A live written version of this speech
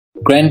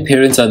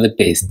Grandparents are the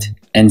best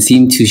and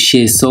seem to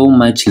share so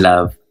much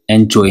love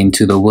and joy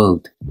into the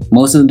world.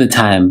 Most of the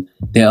time,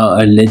 they are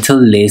a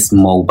little less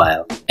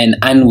mobile and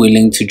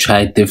unwilling to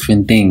try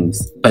different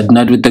things, but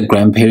not with the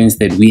grandparents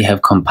that we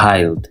have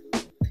compiled.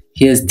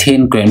 Here's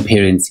 10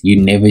 grandparents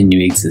you never knew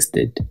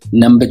existed.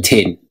 Number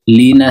 10.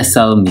 Lena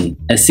Salmi,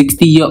 a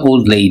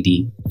 60-year-old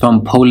lady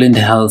from Poland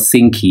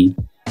Helsinki,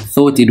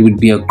 thought it would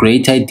be a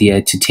great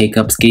idea to take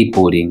up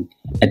skateboarding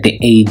at the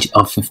age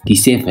of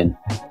 57.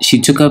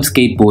 She took up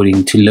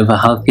skateboarding to live a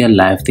healthier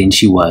life than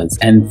she was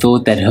and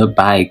thought that her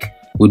bike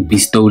would be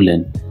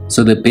stolen,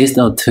 so the best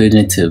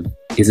alternative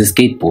is a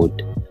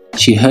skateboard.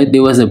 She heard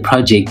there was a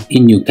project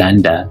in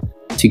Uganda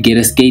to get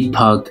a skate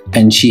park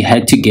and she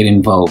had to get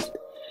involved.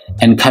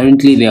 And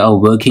currently they are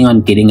working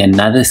on getting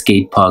another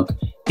skate park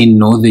in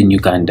northern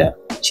Uganda.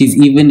 She's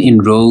even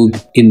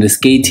enrolled in the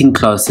skating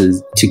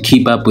classes to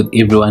keep up with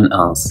everyone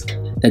else.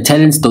 The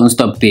talents don't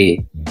stop there,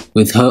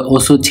 with her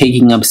also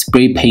taking up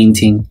spray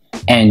painting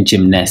and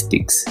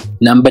gymnastics.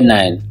 Number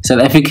 9.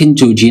 South African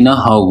Georgina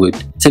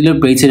Harwood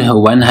celebrated her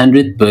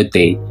 100th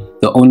birthday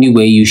the only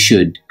way you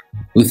should,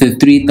 with a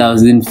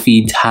 3,000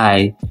 feet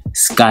high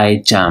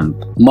sky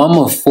jump. Mom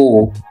of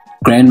 4,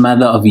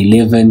 grandmother of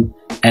 11,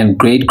 and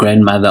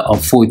great-grandmother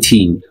of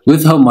 14,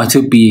 with her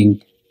motto being,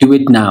 "Do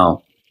it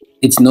now."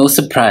 It's no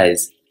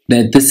surprise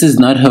that this is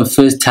not her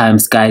first time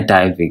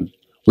skydiving,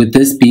 with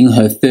this being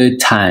her 3rd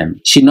time.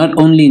 She not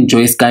only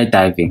enjoys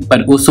skydiving,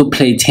 but also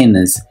played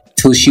tennis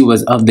till she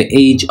was of the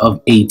age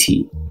of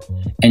 80,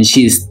 and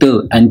she is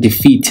still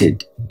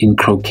undefeated in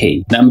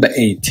croquet. Number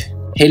 8.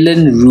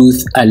 Helen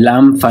Ruth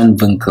Alam van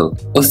Winkle,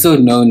 also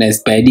known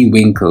as Baddie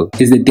Winkle,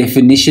 is the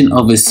definition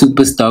of a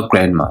superstar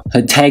grandma.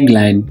 Her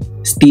tagline,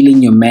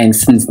 "Stealing your man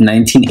since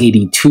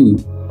 1982,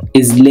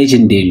 is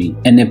legendary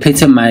and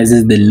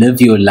epitomizes the live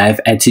your life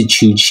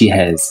attitude she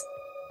has.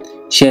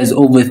 She has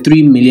over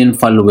 3 million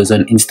followers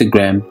on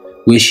Instagram,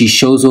 where she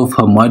shows off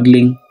her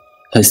modeling,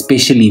 her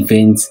special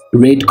events,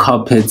 red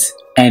carpets,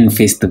 and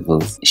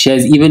festivals. She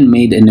has even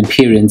made an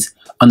appearance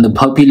on the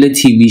popular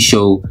TV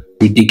show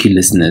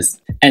Ridiculousness,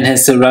 and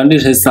has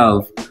surrounded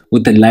herself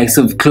with the likes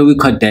of Khloe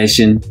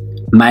Kardashian,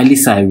 Miley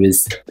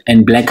Cyrus,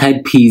 and Black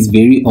Eyed Peas'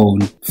 very own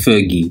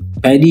Fergie.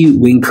 Baddie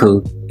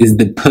Winkle is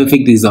the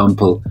perfect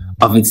example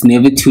of it's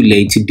never too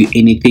late to do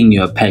anything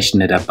you're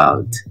passionate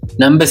about.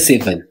 Number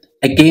 7.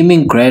 A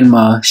gaming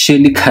grandma,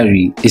 Shirley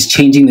Curry, is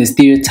changing the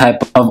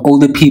stereotype of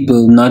older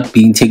people not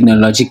being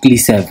technologically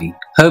savvy.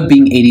 Her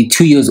being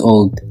 82 years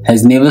old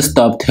has never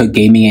stopped her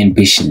gaming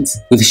ambitions,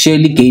 with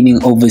Shirley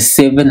gaining over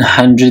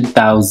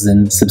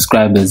 700,000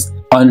 subscribers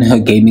on her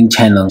gaming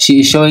channel. She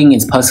is showing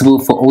it's possible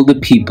for older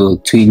people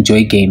to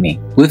enjoy gaming,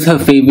 with her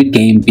favorite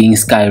game being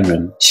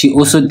Skyrim. She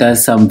also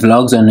does some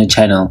vlogs on her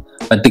channel,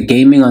 but the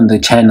gaming on the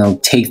channel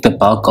takes the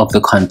bulk of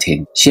the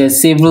content. She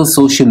has several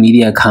social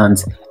media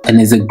accounts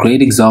and is a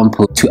great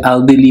example to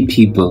elderly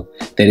people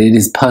that it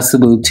is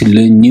possible to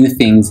learn new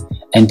things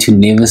and to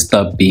never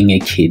stop being a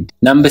kid.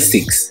 Number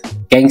 6.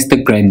 Gangster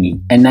Granny.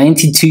 A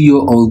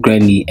 92-year-old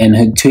granny and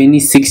her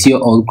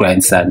 26-year-old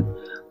grandson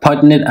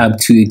partnered up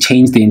to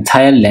change the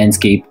entire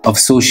landscape of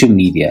social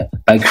media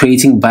by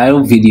creating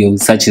viral videos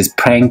such as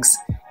pranks,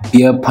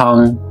 beer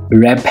pong,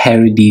 rap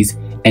parodies,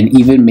 and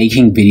even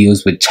making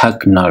videos with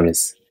Chuck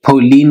Norris.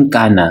 Pauline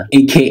Ghana,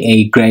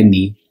 aka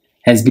Granny,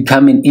 has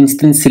become an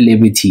instant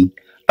celebrity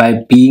by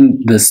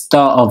being the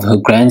star of her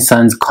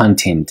grandson's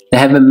content. They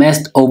have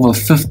amassed over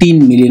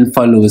 15 million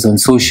followers on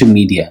social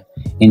media,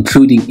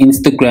 including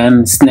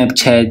Instagram,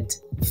 Snapchat,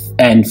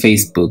 and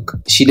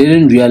Facebook. She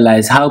didn't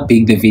realize how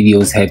big the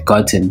videos had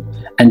gotten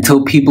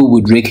until people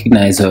would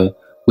recognize her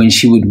when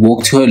she would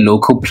walk to her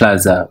local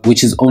plaza,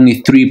 which is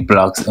only 3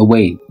 blocks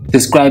away,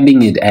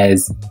 describing it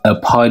as a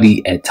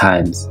party at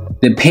times.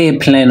 The pair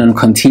plan on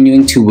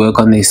continuing to work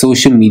on their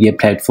social media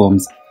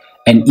platforms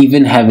and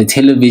even have a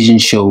television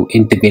show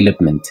in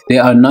development. They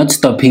are not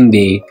stopping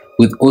there,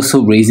 with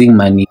also raising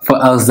money for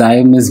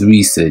Alzheimer's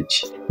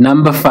research.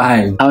 Number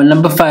 5. Our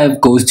number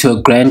 5 goes to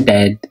a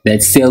granddad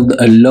that sailed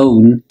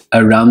alone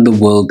around the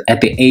world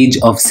at the age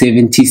of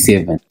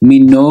 77.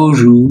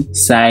 Minoru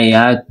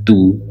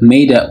Sayatu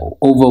made an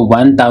over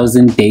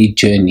 1,000-day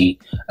journey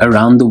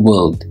around the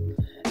world.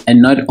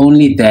 And not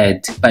only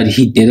that, but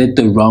he did it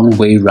the wrong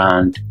way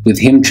round, with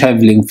him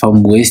traveling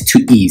from west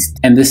to east.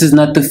 And this is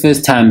not the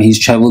first time he's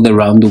traveled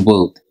around the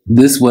world.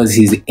 This was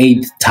his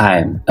 8th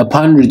time.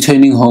 Upon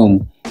returning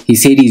home, he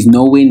said he's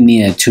nowhere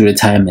near to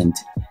retirement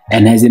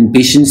and has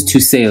ambitions to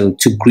sail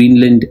to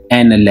Greenland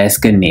and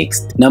Alaska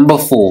next. Number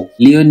 4.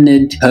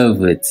 Leonid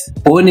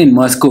Hurwitz. Born in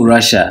Moscow,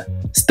 Russia,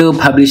 still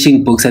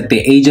publishing books at the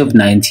age of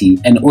 90,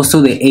 and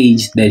also the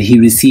age that he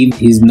received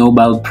his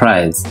Nobel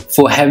Prize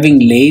for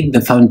having laid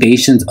the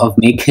foundations of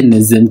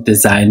mechanism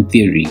design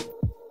theory.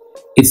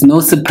 It's no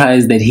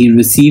surprise that he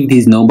received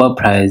his Nobel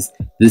Prize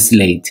this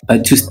late,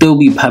 but to still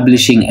be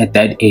publishing at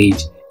that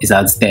age is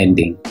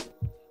outstanding.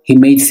 He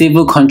made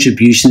several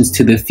contributions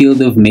to the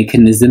field of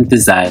mechanism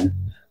design,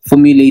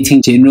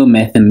 formulating general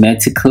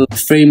mathematical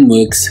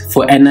frameworks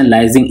for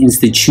analyzing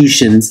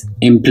institutions,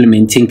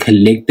 implementing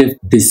collective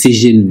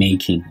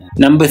decision-making.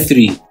 Number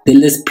 3.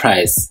 Dilys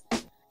Price.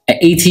 An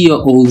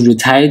 80-year-old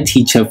retired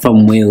teacher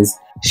from Wales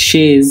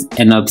shares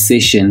an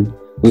obsession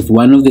with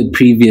one of the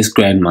previous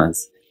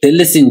grandmas.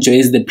 Dilys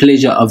enjoys the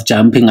pleasure of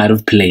jumping out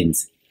of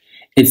planes.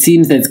 It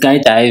seems that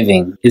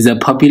skydiving is a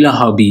popular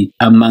hobby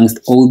amongst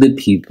older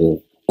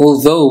people,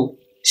 although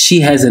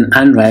she has an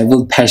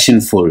unrivaled passion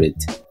for it,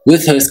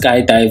 with her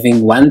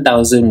skydiving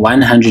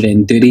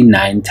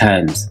 1,139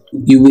 times.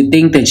 You would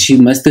think that she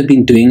must have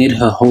been doing it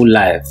her whole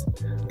life,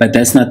 but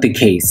that's not the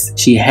case.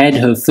 She had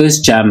her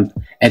first jump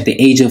at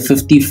the age of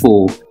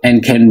 54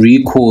 and can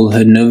recall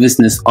her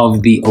nervousness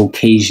of the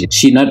occasion.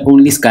 She not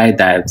only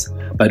skydives,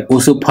 but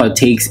also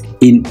partakes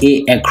in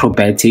air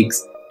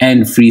acrobatics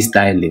and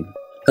freestyling.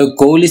 Her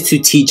goal is to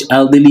teach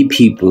elderly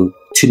people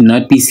to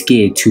not be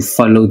scared to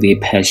follow their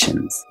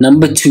passions.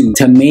 Number 2.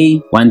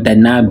 Tamai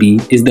Watanabe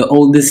is the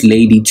oldest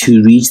lady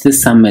to reach the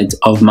summit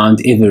of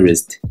Mount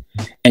Everest,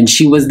 and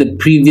she was the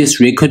previous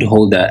record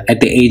holder at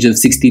the age of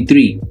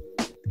 63.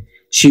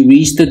 She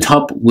reached the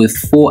top with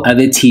 4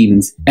 other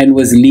teams and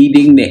was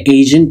leading the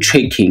Asian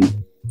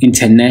Trekking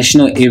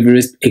International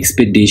Everest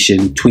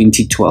Expedition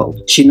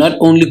 2012. She not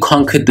only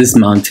conquered this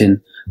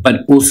mountain,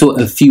 but also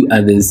a few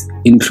others,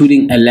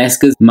 including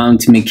Alaska's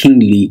Mount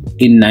McKinley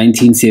in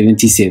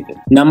 1977.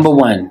 Number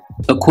 1.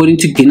 According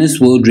to Guinness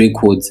World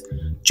Records,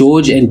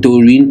 George and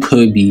Doreen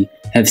Kirby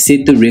have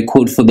set the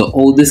record for the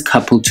oldest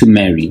couple to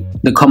marry.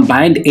 The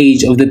combined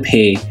age of the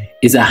pair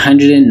is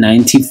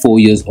 194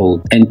 years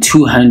old and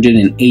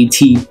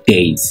 280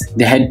 days.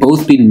 They had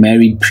both been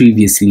married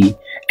previously,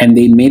 and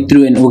they met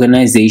through an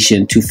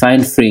organization to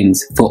find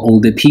friends for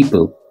older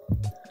people.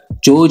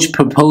 George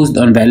proposed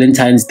on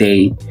Valentine's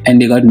Day,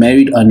 and they got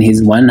married on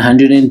his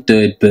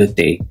 103rd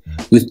birthday,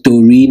 with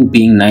Doreen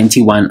being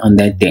 91 on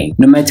that day.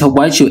 No matter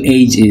what your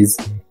age is,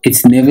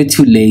 it's never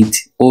too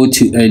late or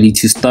too early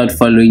to start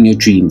following your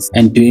dreams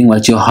and doing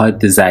what your heart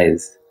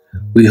desires.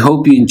 We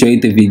hope you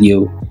enjoyed the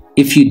video.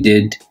 If you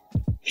did,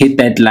 hit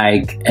that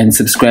like and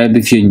subscribe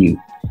if you're new.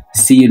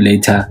 See you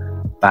later.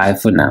 Bye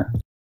for now.